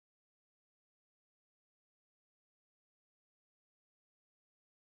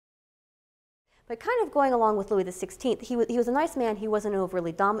But kind of going along with Louis XVI, he was a nice man. He wasn't an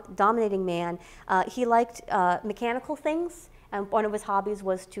overly dominating man. He liked mechanical things. And one of his hobbies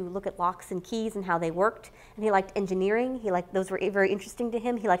was to look at locks and keys and how they worked. And he liked engineering. Those were very interesting to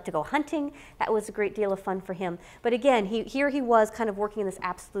him. He liked to go hunting. That was a great deal of fun for him. But again, here he was kind of working in this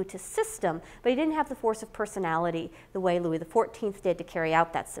absolutist system, but he didn't have the force of personality the way Louis XIV did to carry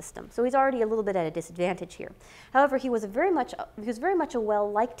out that system. So he's already a little bit at a disadvantage here. However, he was very much a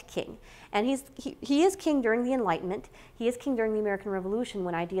well-liked king. And he is king during the Enlightenment. He is king during the American Revolution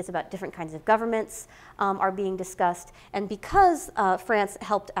when ideas about different kinds of governments are being discussed. And because France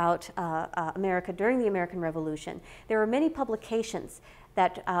helped out America during the American Revolution, there were many publications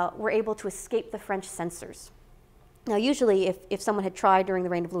that were able to escape the French censors. Now, usually, if someone had tried during the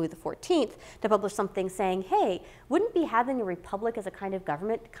reign of Louis XIV to publish something saying, hey, wouldn't be having a republic as a kind of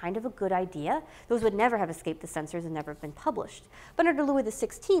government kind of a good idea? Those would never have escaped the censors and never have been published. But under Louis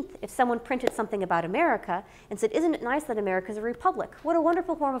XVI, if someone printed something about America and said, isn't it nice that America is a republic? What a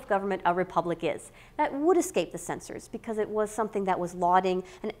wonderful form of government a republic is. That would escape the censors because it was something that was lauding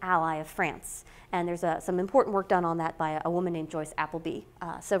an ally of France. And there's some important work done on that by a woman named Joyce Appleby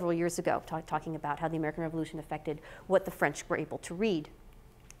several years ago, talking about how the American Revolution affected what the French were able to read.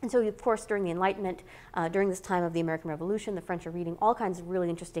 And so, of course, during the Enlightenment, during this time of the American Revolution, the French are reading all kinds of really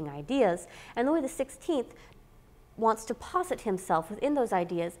interesting ideas. And Louis XVI wants to posit himself within those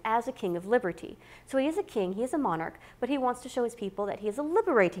ideas as a king of liberty. So he is a king, he is a monarch, but he wants to show his people that he is a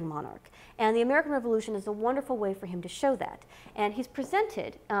liberating monarch. And the American Revolution is a wonderful way for him to show that. And he's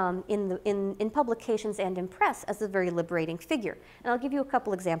presented in publications and in press as a very liberating figure. And I'll give you a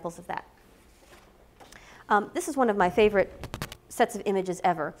couple examples of that. This is one of my favorite sets of images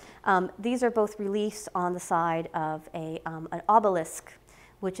ever. These are both reliefs on the side of an obelisk,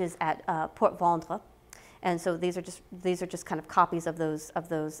 which is at Port Vendre. And so these are just kind of copies of those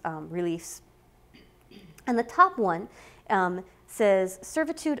reliefs. And the top one says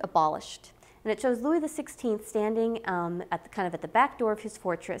 "Servitude abolished," and it shows Louis XVI standing at the back door of his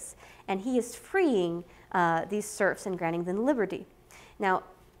fortress, and he is freeing these serfs and granting them liberty. Now,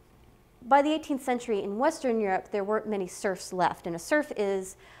 by the 18th century in Western Europe, there weren't many serfs left, and a serf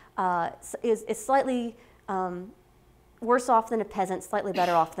is slightly worse off than a peasant, slightly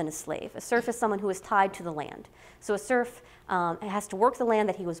better off than a slave. A serf is someone who is tied to the land. So a serf has to work the land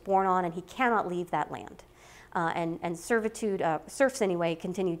that he was born on, and he cannot leave that land. And servitude, serfs anyway,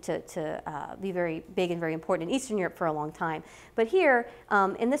 continued to be very big and very important in Eastern Europe for a long time. But here,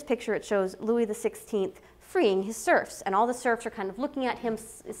 in this picture, it shows Louis XVI freeing his serfs. And all the serfs are kind of looking at him,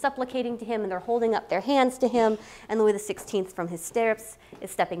 supplicating to him, and they're holding up their hands to him. And Louis XVI, from his stirrups,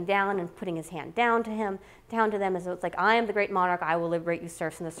 is stepping down and putting his hand down to them, as though it's like, I am the great monarch, I will liberate you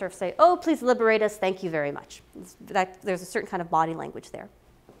serfs. And the serfs say, oh, please liberate us, thank you very much. There's a certain kind of body language there.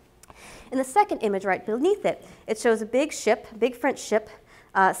 In the second image right beneath it, it shows a big ship, a big French ship,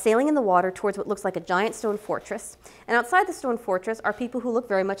 sailing in the water towards what looks like a giant stone fortress. And outside the stone fortress are people who look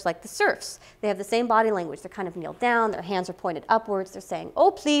very much like the serfs. They have the same body language. They're kind of kneeled down, their hands are pointed upwards, they're saying,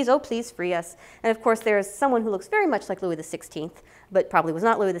 oh please free us. And of course there's someone who looks very much like Louis XVI, but probably was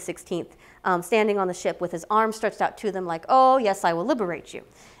not Louis XVI, standing on the ship with his arms stretched out to them like, oh yes, I will liberate you.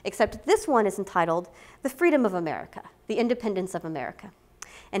 Except this one is entitled, The Freedom of America, the Independence of America.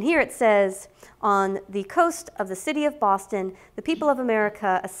 And here it says, on the coast of the city of Boston, the people of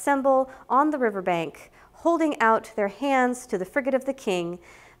America assemble on the riverbank, holding out their hands to the frigate of the king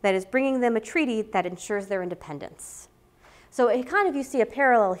that is bringing them a treaty that ensures their independence. So you see a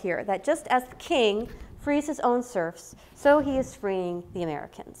parallel here, that just as the king frees his own serfs, so he is freeing the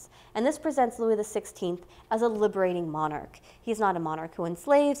Americans. And this presents Louis XVI as a liberating monarch. He's not a monarch who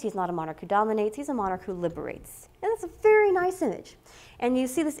enslaves, he's not a monarch who dominates, he's a monarch who liberates. And that's a very nice image. And you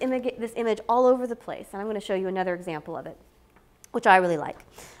see this image all over the place, and I'm going to show you another example of it, which I really like.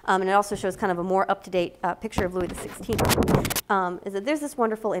 And it also shows kind of a more up-to-date picture of Louis XVI. Is that there's this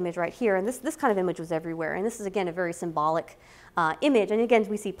wonderful image right here, and this kind of image was everywhere. And this is, again, a very symbolic image. And again,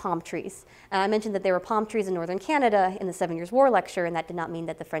 we see palm trees. I mentioned that there were palm trees in northern Canada in the 7 Years' War lecture, and that did not mean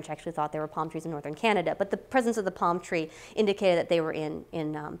that the French actually thought there were palm trees in northern Canada. But the presence of the palm tree indicated that they were in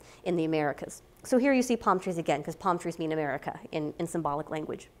the Americas. So here you see palm trees again, because palm trees mean America in symbolic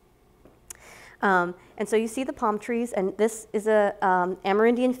language. And so you see the palm trees, and this is a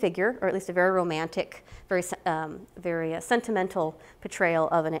Amerindian figure, or at least a very romantic, very sentimental portrayal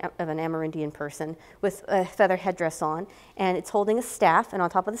of an Amerindian person with a feather headdress on, and it's holding a staff, and on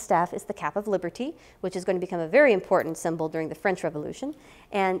top of the staff is the cap of liberty, which is going to become a very important symbol during the French Revolution,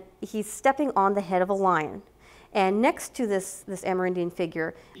 and he's stepping on the head of a lion. And next to this Amerindian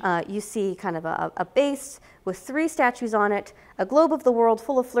figure, you see kind of a base with 3 statues on it, a globe of the world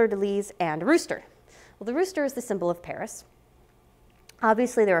full of fleur-de-lis, and a rooster. Well, the rooster is the symbol of Paris.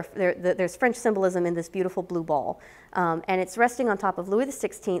 Obviously, there's French symbolism in this beautiful blue ball, and it's resting on top of Louis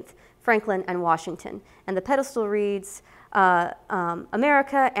XVI, Franklin, and Washington. And the pedestal reads,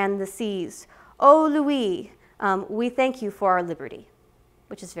 America and the seas, oh Louis, we thank you for our liberty,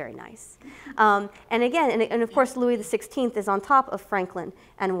 which is very nice. And again, and of course, Louis XVI is on top of Franklin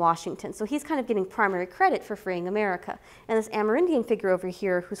and Washington. So he's kind of getting primary credit for freeing America. And this Amerindian figure over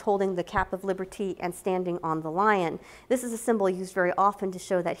here who's holding the cap of liberty and standing on the lion, this is a symbol used very often to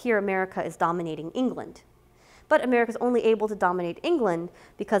show that here America is dominating England. But America is only able to dominate England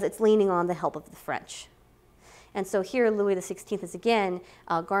because it's leaning on the help of the French. And so here Louis XVI is again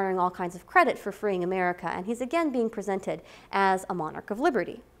garnering all kinds of credit for freeing America, and he's again being presented as a monarch of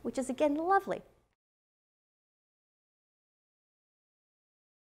liberty, which is again lovely.